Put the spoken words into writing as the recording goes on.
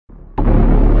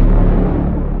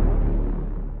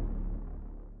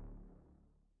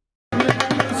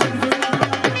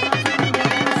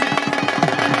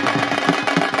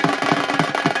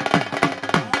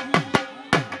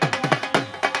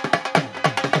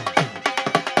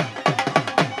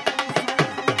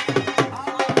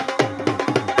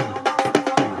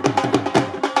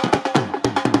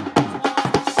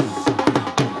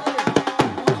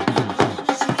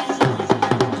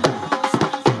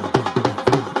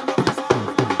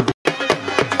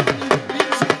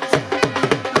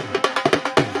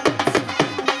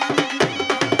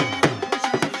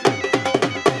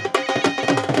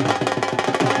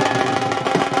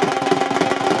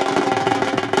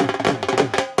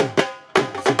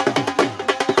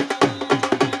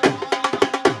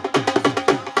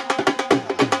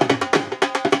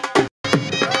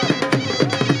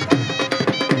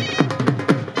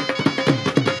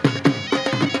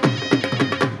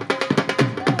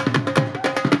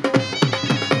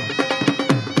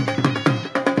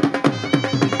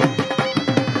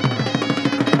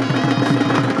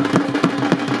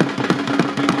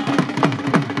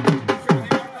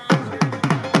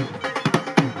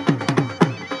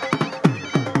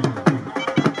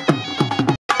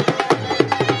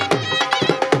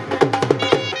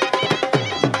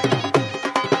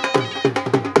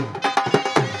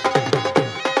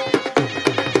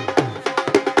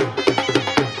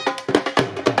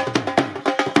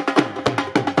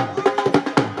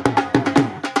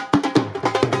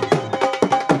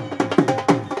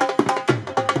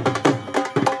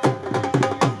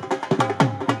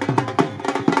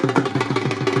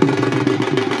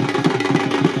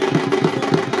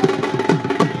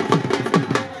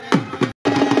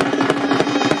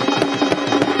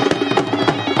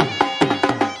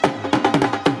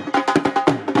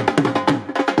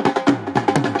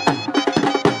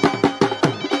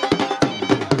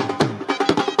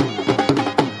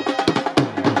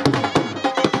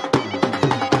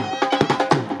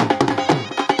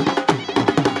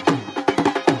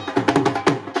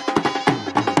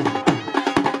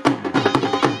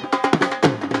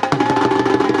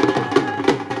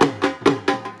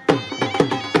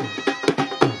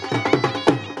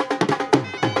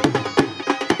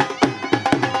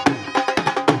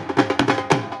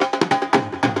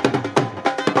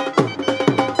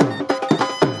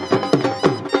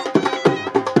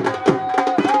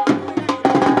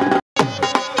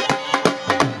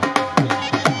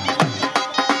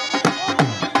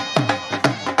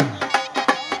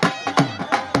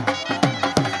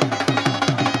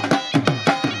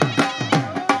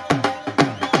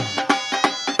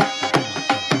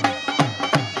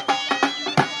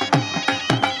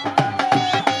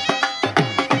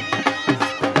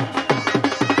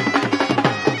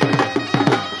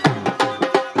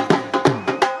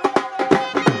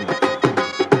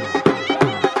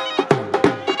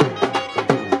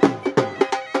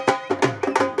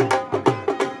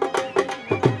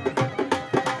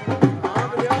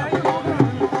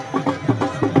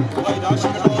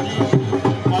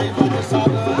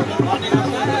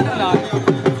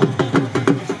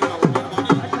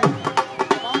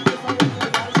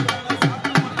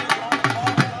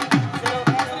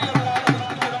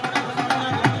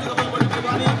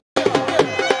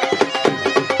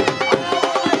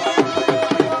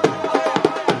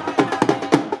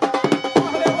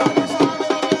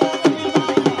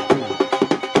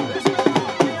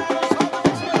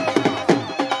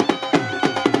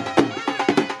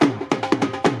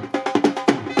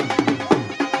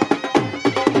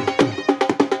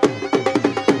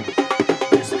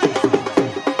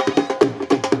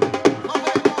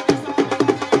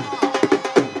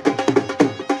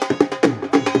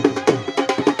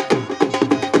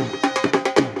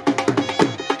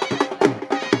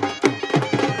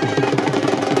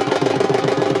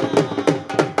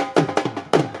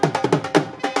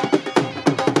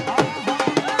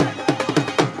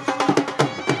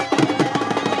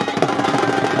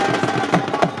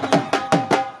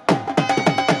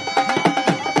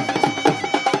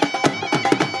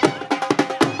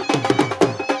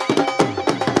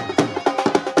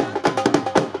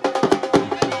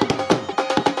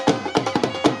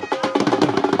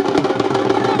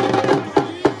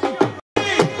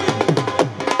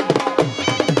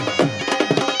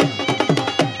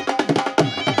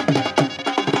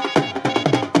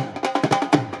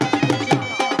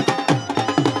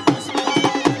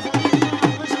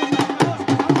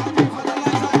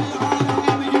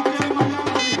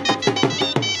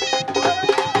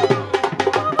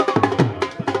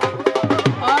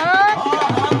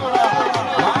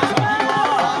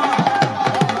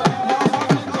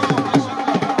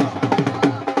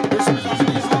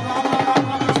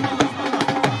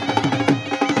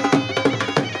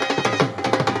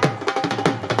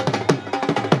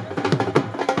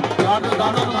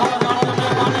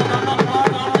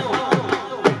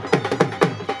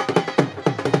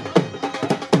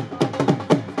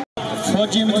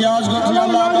फौजी इम्तियाज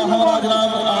गोठियाला हमरा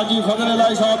जनाब हाजी फजल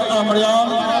इलाही साहब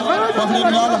अमरियाल फखरी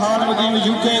मियाल हाल मुकीम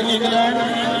यूके इंग्लैंड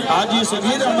हाजी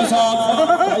सगीर अहमद साहब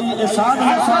भाई एहसान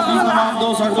साहब जी तमाम दो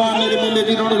सरदार मेरे मेले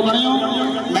की रौनक बने हो।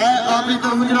 मैं आपकी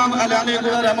तरफ जनाब अलाने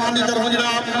गुरह रहमान की तरफ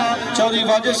जनाब चौधरी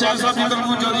वाजिद शाह साहब की तरफ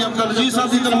चौधरी अब्दुल अजीज साहब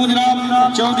की तरफ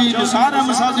जनाब चौधरी निसार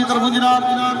अहमद साहब की तरफ जनाब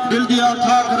दिल दिया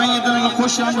था करई दिल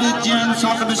खुश आमदीद जैन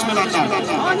साहब बिस्मिल्लाह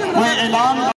वो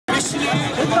ऐलान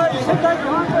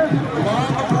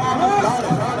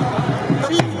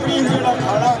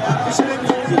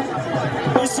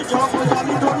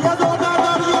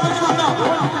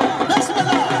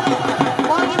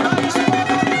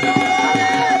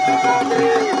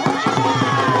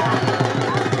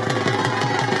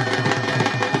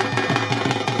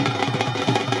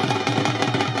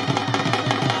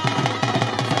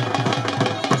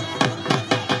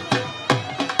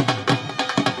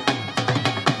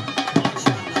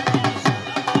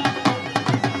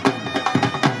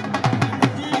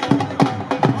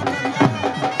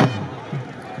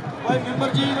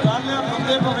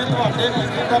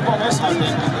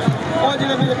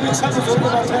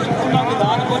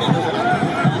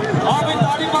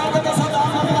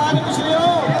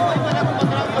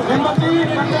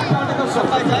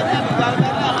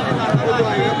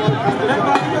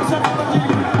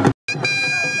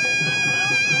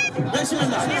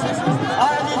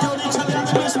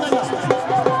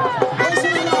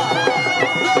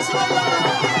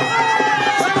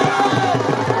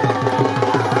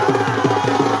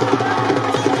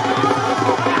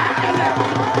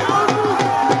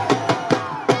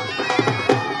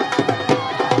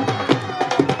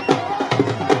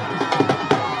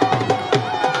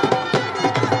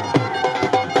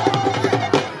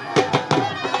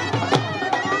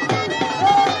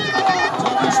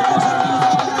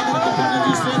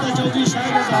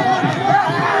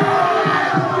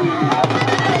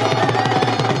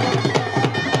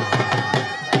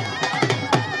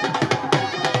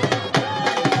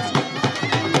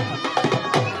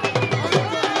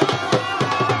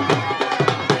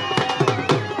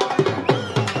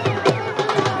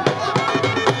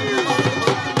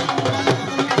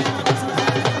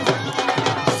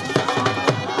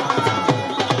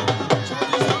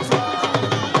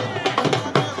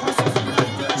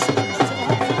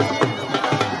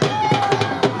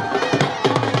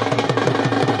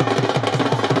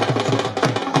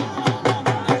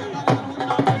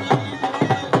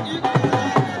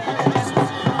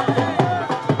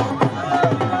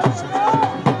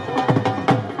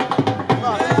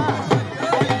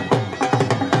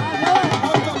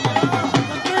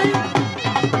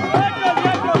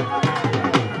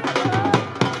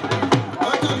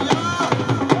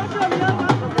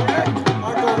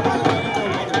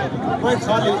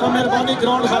मेहरबानी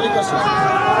ग्राउंड खाली कर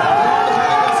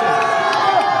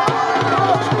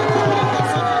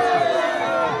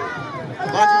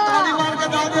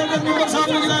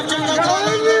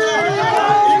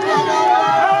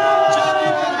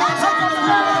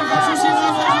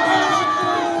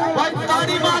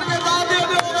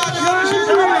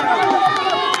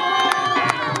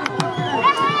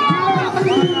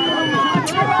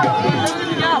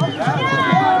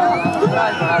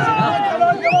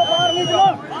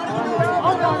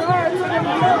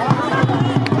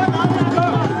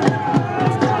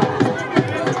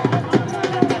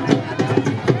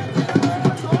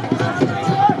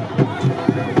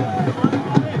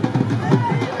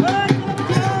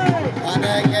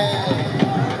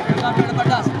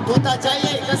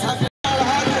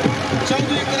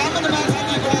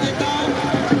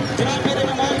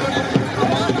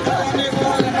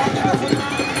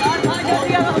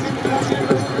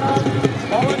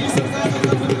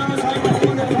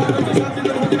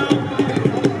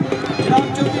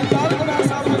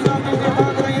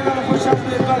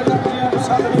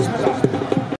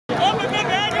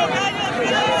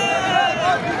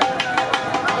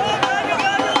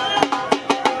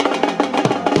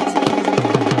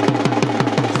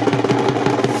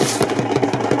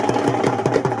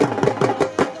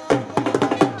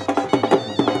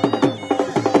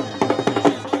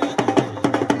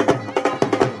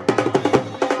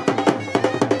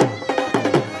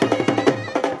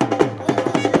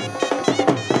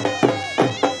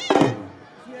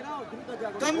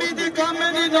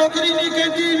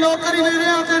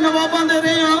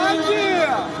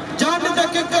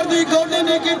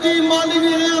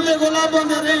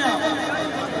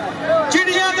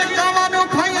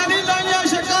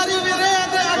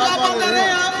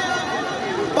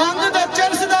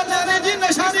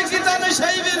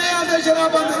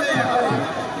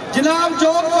जनाब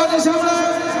जो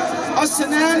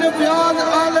असनैन प्याज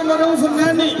आलम मरूफ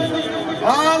नैनी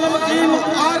आलम कीम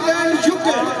आर्गैन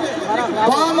युके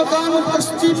बामकाम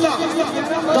तस्तीला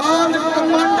दान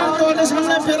कमांडर तोड़े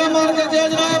सामने फेरा मार के दिया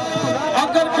जनाब।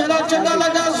 अगर फेरा चंगा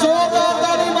लगा जोरदार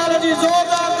ताली मारो जी,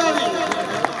 जोरदार ताली।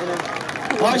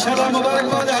 माशाल्लाह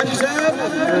मुबारकबाद हाजी साहब।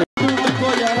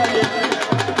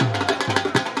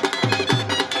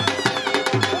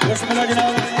 बिस्मिल्लाह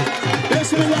जनाब,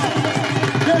 बिस्मिल्लाह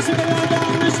बिस्मिल्लाह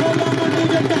बिस्मिल्लाह मंडी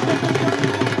जट्टा।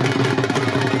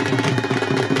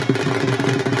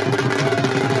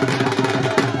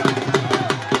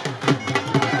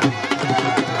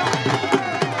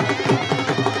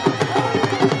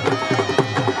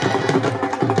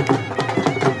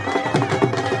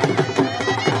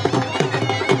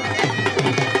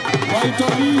 भाई तो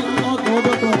भी और दो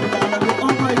तो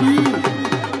भाई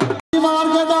जी मार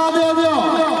के दा दे दियो।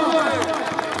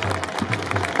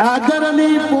 हैदर अली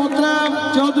पोतरा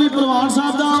चौधरी परवान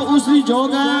साहब का उसकी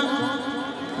जोग है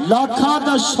लाखा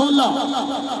दा शोला।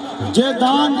 जे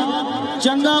दान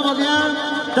चंगा वगैया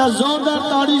तो जोरदार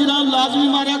ताड़ी जनाब लाजमी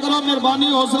मारिया करो।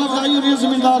 मेहरबानी हौसला अफजाई हो रही है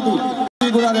जमींदार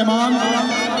की। गुरा रहमान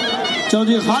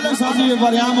चौधरी खालिद साहब जी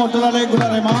बरियाम होटल वाले गुरा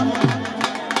रहमान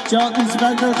चौक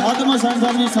इंस्पेक्टर खादम हसन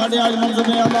साहब जी साढ़े आज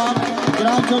मंजूर आला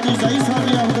ग्राम चौधरी सही साहब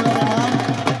जी गुरा रहमान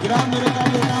ग्राम मेरे काम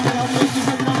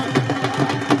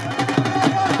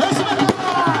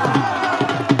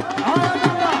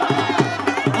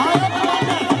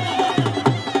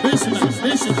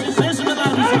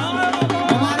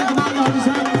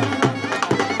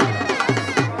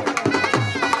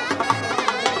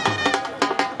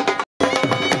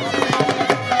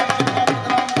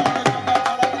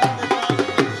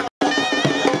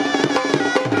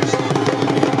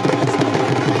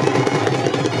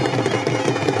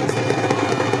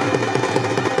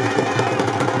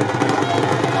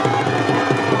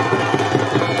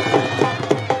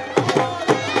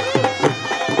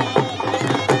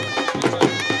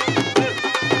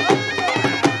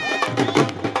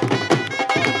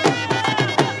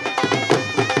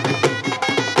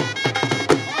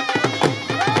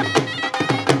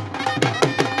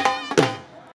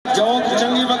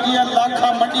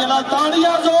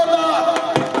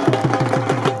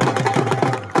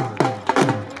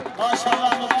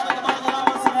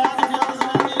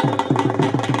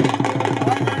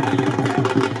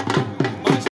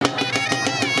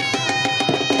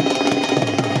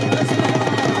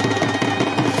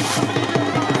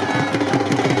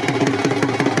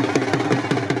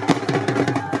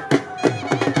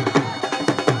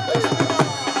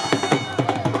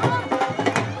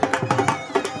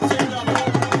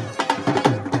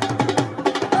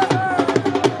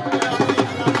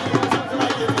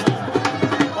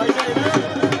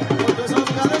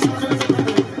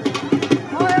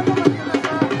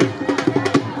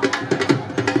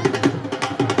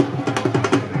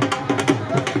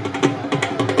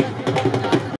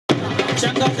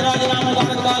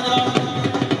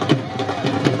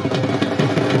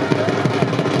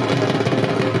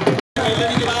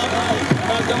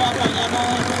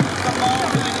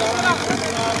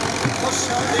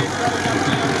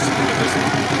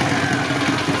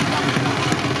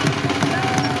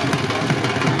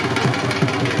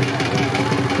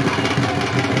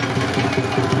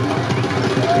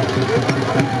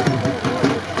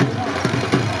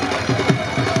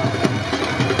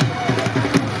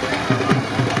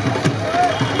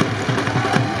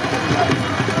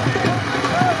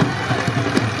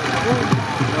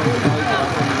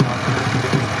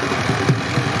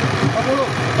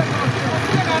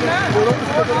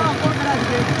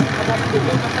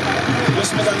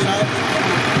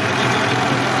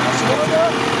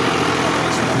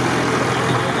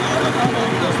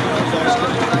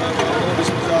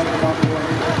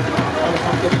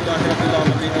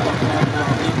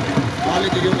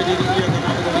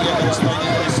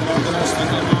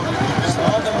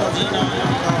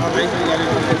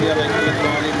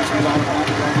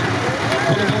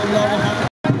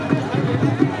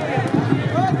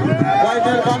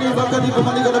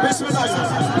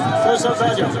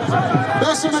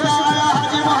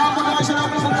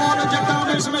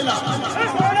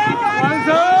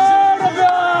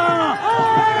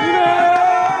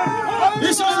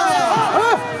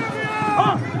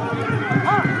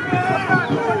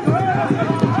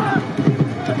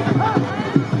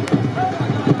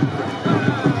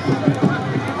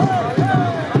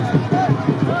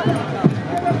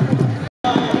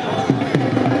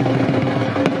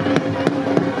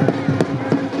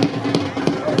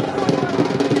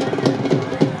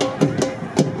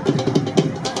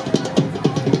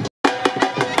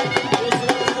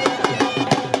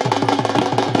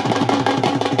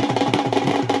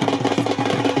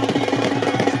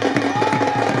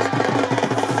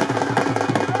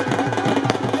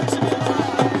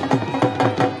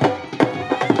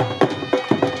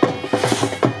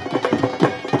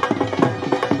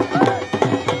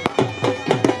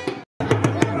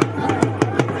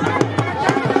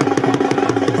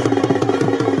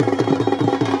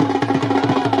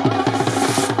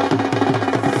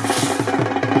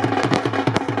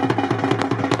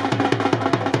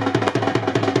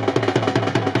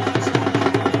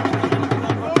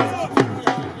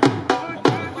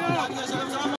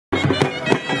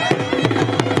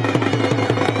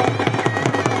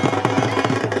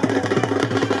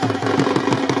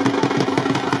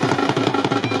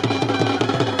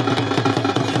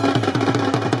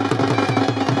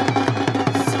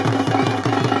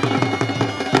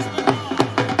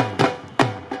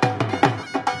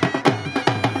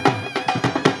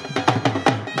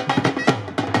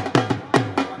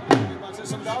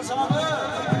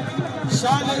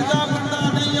शागिर्दा बंदा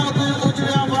नहीं आ कोई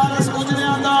गुजरिया वारस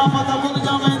गुजरिया दा पता मुझ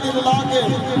जावे दिल लाके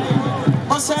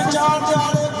बसे चार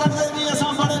चारे कटे नहीं असा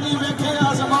बड़े नहीं वेखे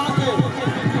आसमा के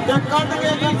ते कट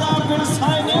के गंदा फिर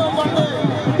साई नहीं बंदे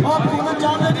और भूल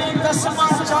जाने नहीं कसमा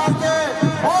चाहते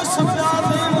और समझा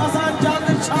नहीं असा जग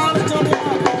छाड़ चढ़े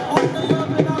और नहीं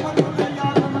बिना मतलब के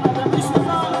याद बना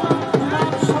बिस्मिल्लाह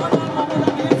जनाब शहजाद मोहम्मद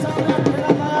अमीर साहब ने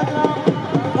फेरा लाया जनाब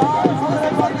लाल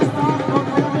फजर पाकिस्तान को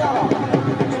फेरा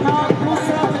जनाब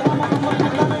दूसरा फेरा मोहम्मद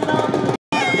मिलना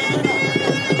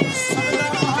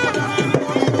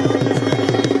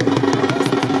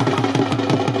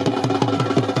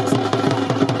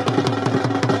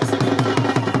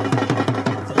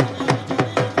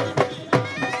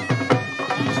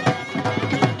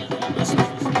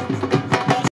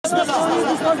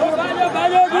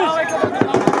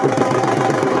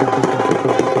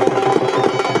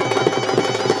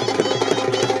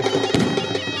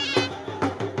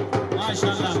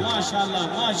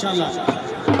माशाल्लाह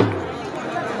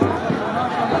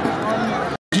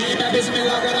जी मैं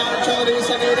बिस्मिल्लाह करा चौधरी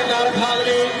समीर लाल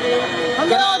भागले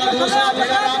करा दूसरा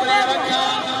फेरा आपने रखा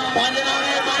पांच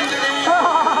नारे पांच ने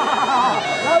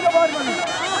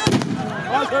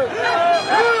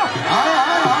हाय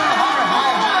हाय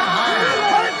हाय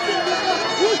हाय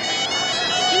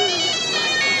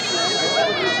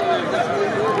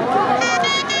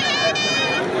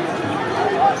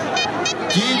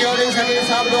जी जोड़ी समीर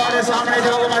साहब द्वारे सामने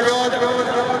जो मौजूद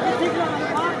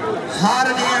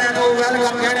हार दिए ने तो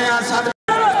वेलकम कहने आ सब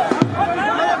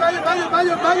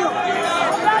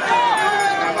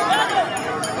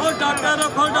डॉक्टर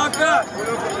रखो डॉक्टर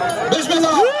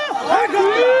बिस्मिल्लाह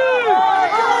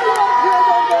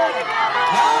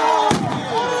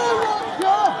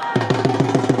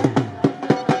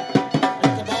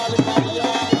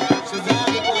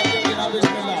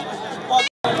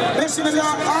बिस्मिल्लाह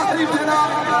आखिरी फेरा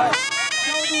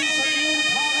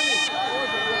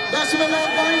बिस्मिल्लाह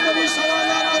कोई कभी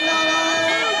सवाल करना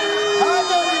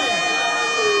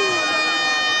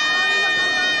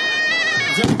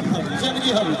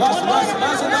जिंदगी हम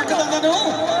बस रख देंगे नो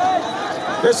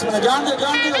बिस्मिल्लाह जान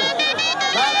दो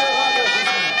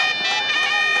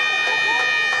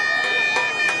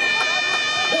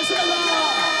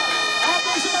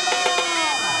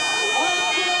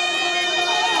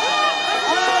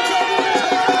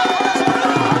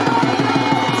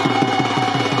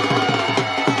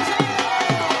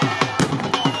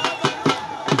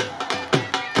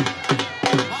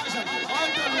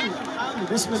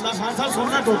बिस्मिल्लाह खान साहब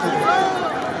सुनना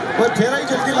टोटल और फेरा ही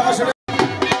जल्दी लगा छोड़े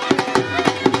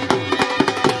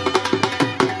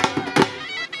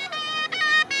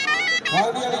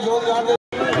भागी वाली जोर जान दे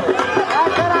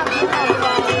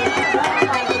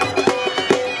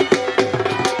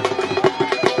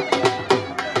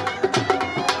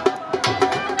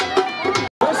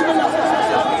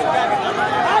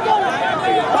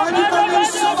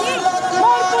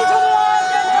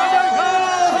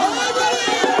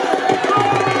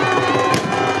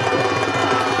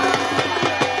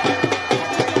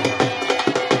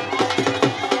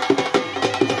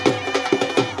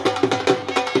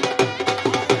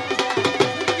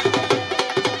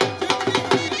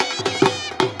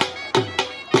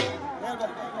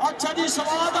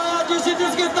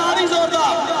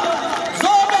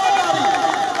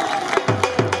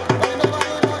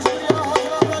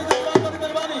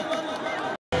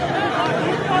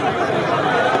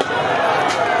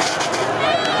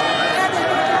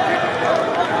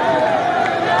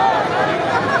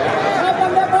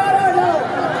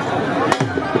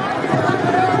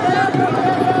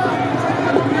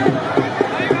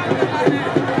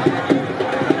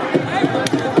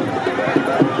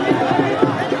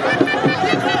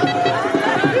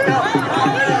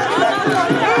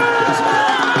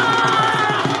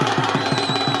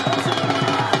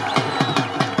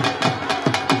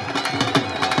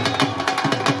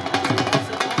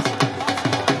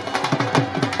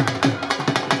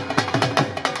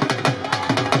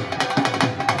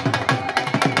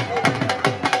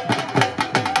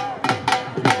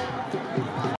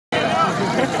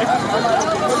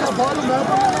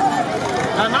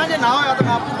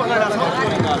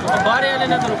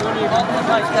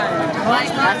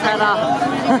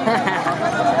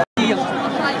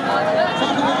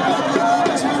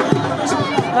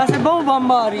वैसे बहुत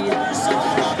बम आ रही है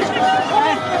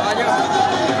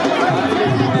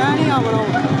मैं नहीं आ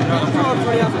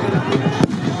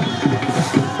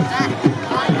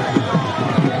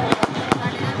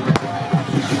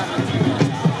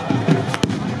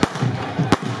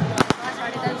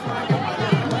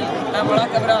बड़ा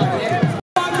घबरा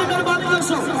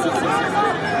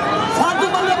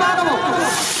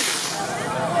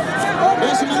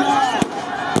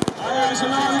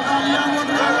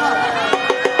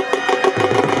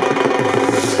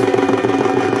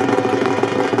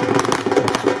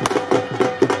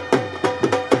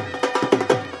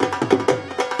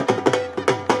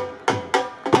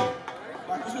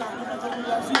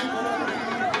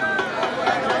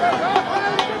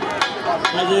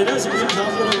अजय सिंह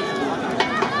साहब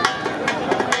करो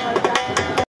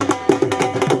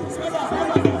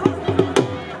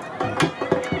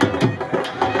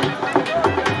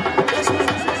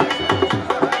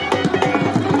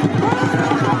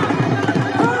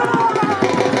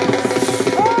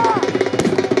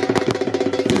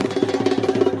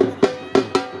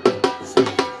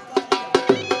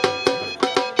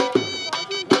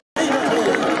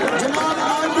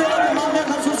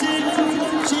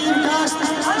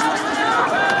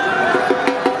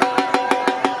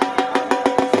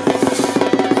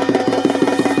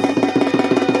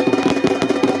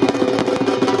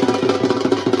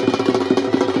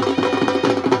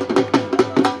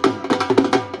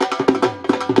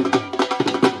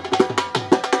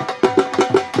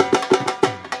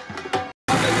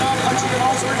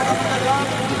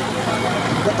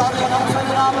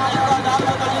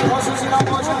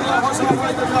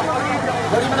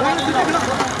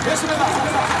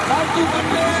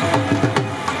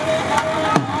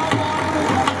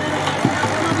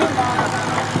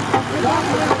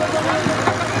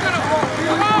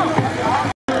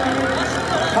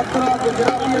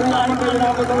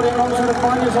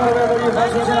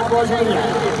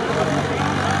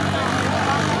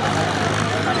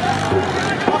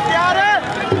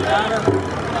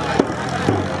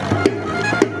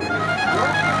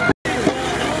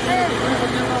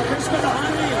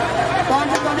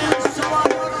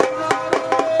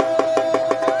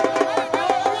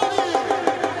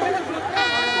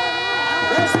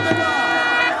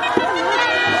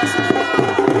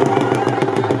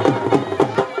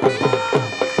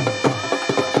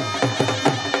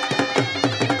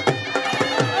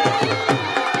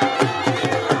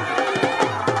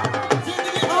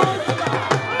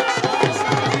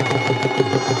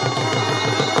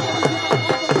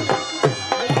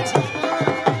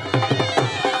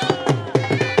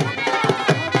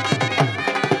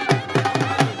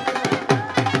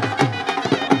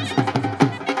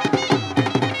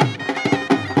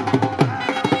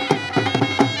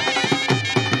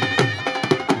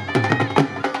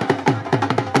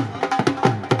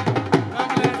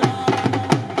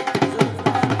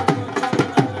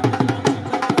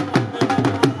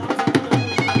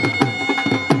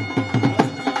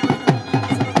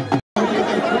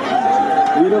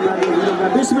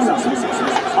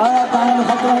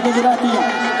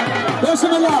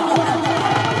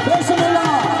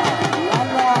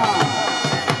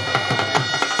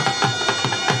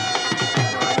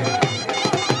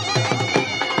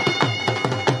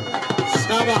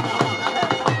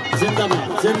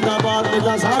जिंदाबाद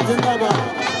मिर्जा साहब जिंदाबाद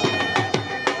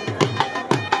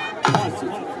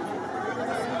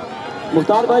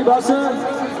मुख्तार भाई बस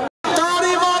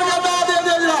ताड़ी मार के दाद दे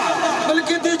देना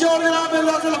बल्कि दी जोड़ देना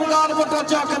मिर्जा जुल्फकार को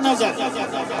टचा करना से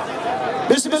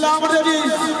बिस्मिल्लाह आमद जी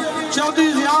चौधरी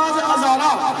रियाज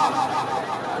हजारा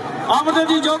आमद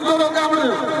जी जोग करो आमद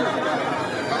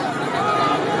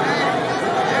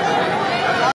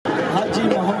हाजी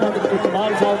मोहम्मद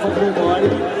इकबाल साहब फतरे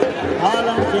बुआरी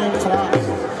आलम के खरा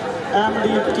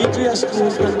एमडी टीजीएस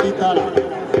स्कूल की तारा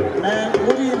मैं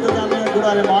पूरी इंतजामिया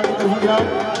गुरा रहमान की तरफ गया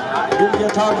दिल के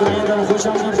था गुरेंद्र खुश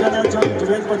आमदीद करना चाहूँ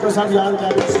जुबेद पट्टो साहब याद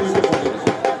कर स्टेज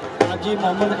पर हाजी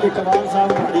मोहम्मद इकबाल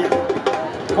साहब हमारी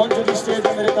कौन जो स्टेज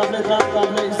पर मेरे काबिल इकराम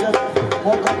काबिल इज्जत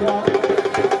मौका दिया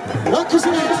रख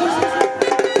से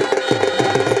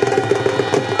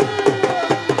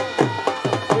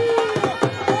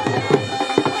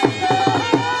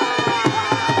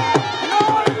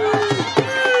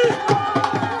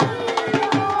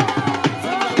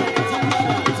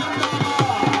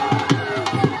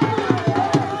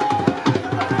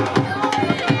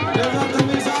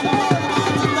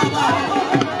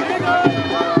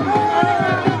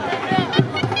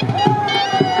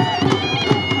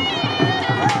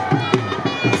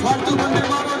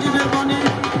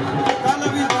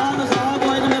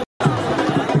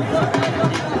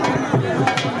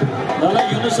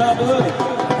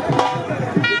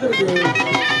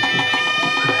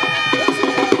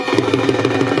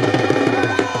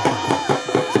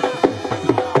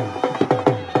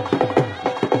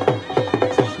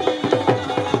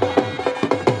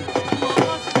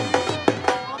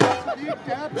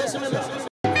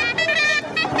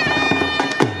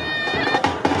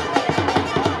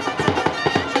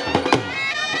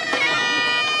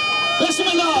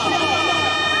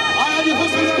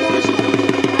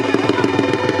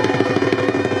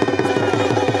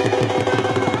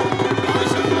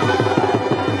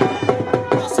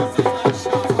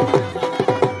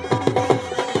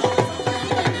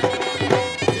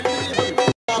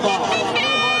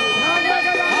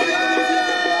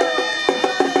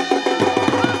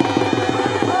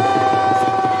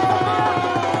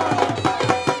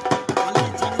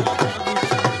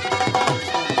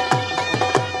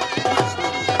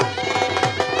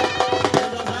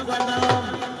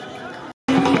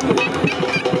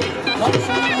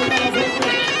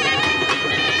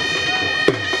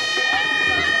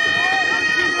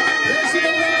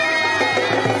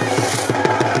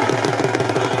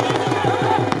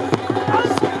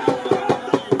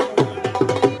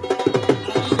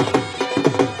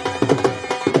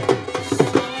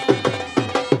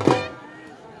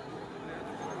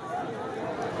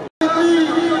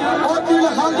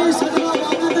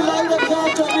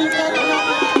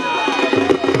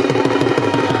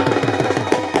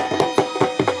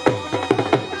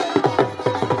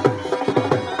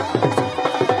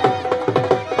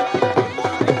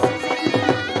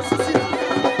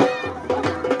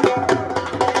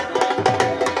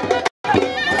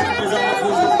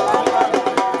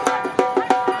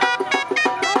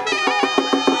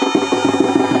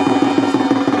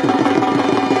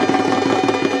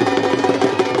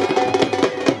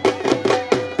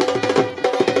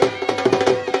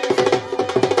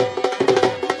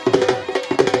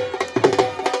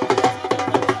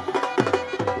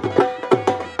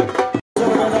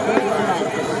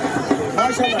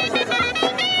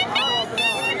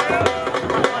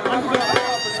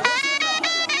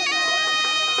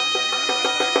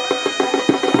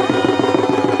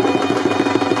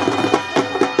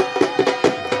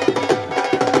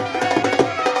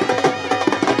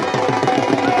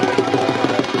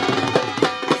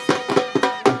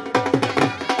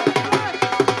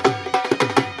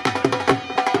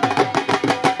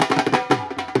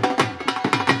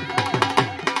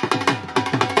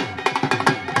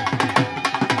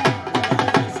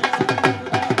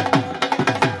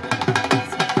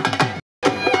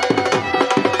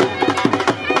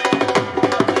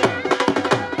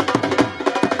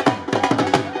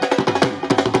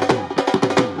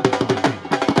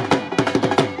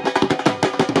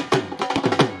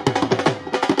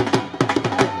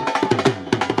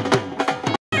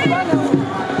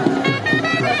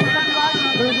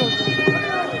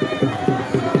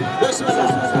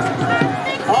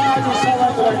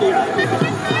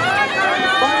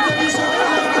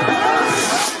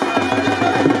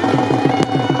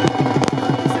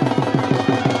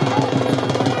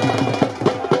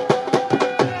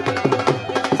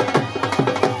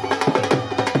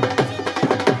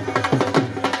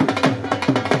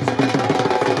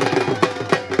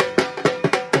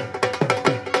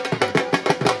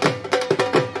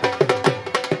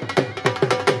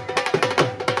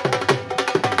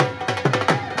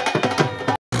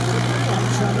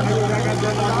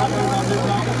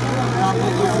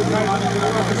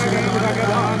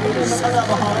सादा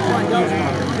बहार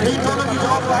ये दोनों की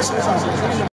जॉब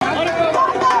लाइसेंस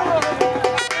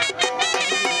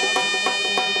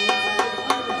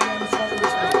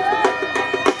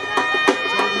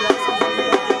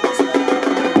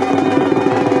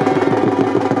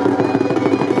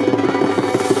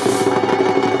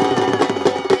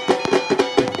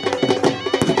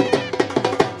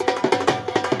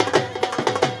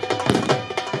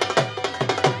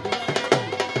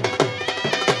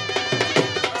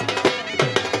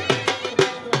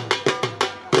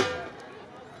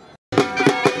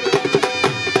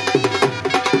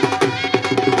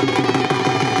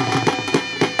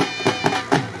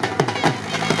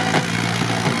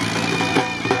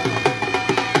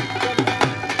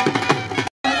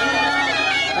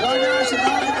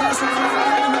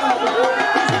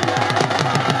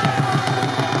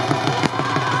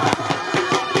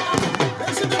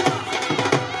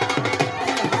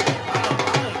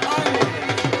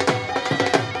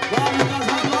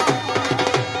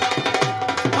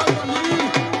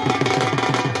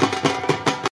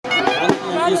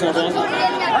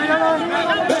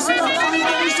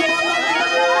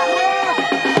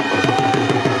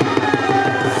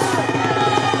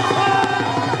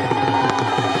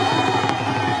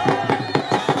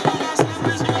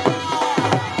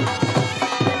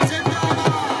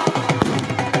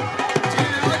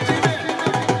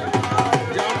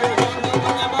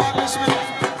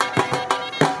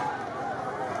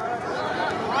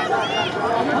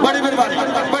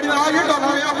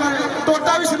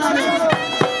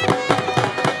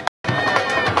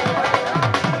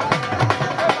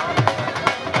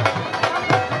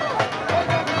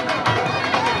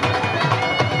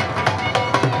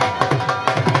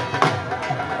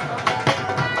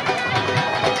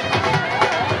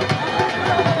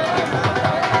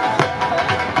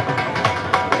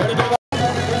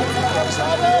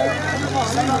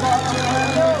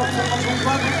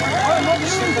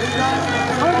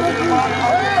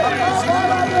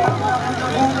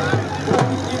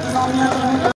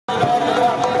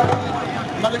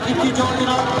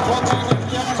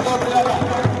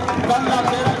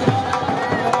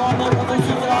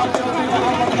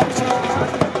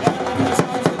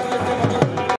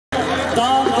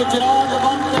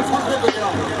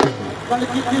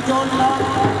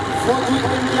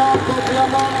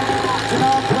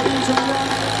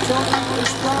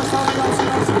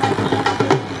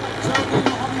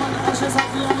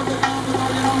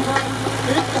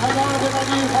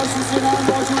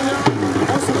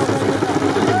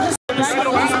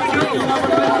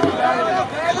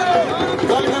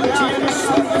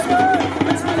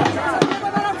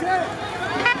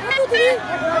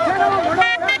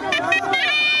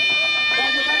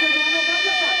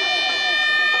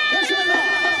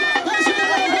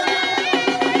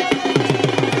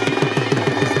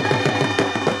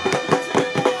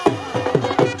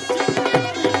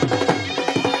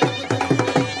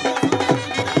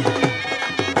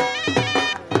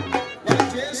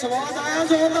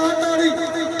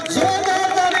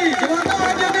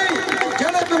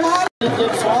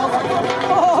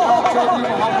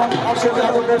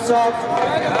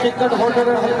टिकट होल्डर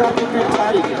हर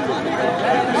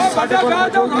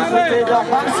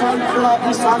साल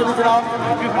इस साल भी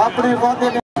जनाब अपने वादे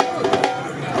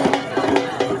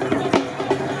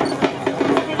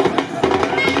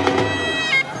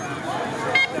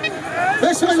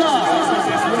बिस्मिल्लाह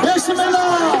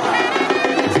बिस्मिल्लाह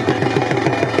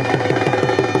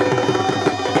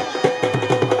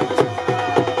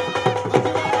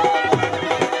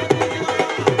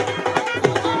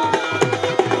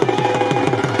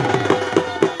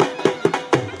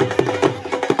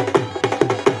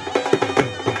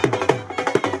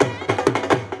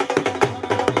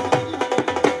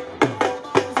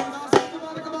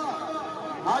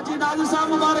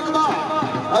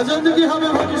जिंदगी हमें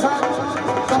होगी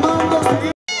साहब तमाम दोस्त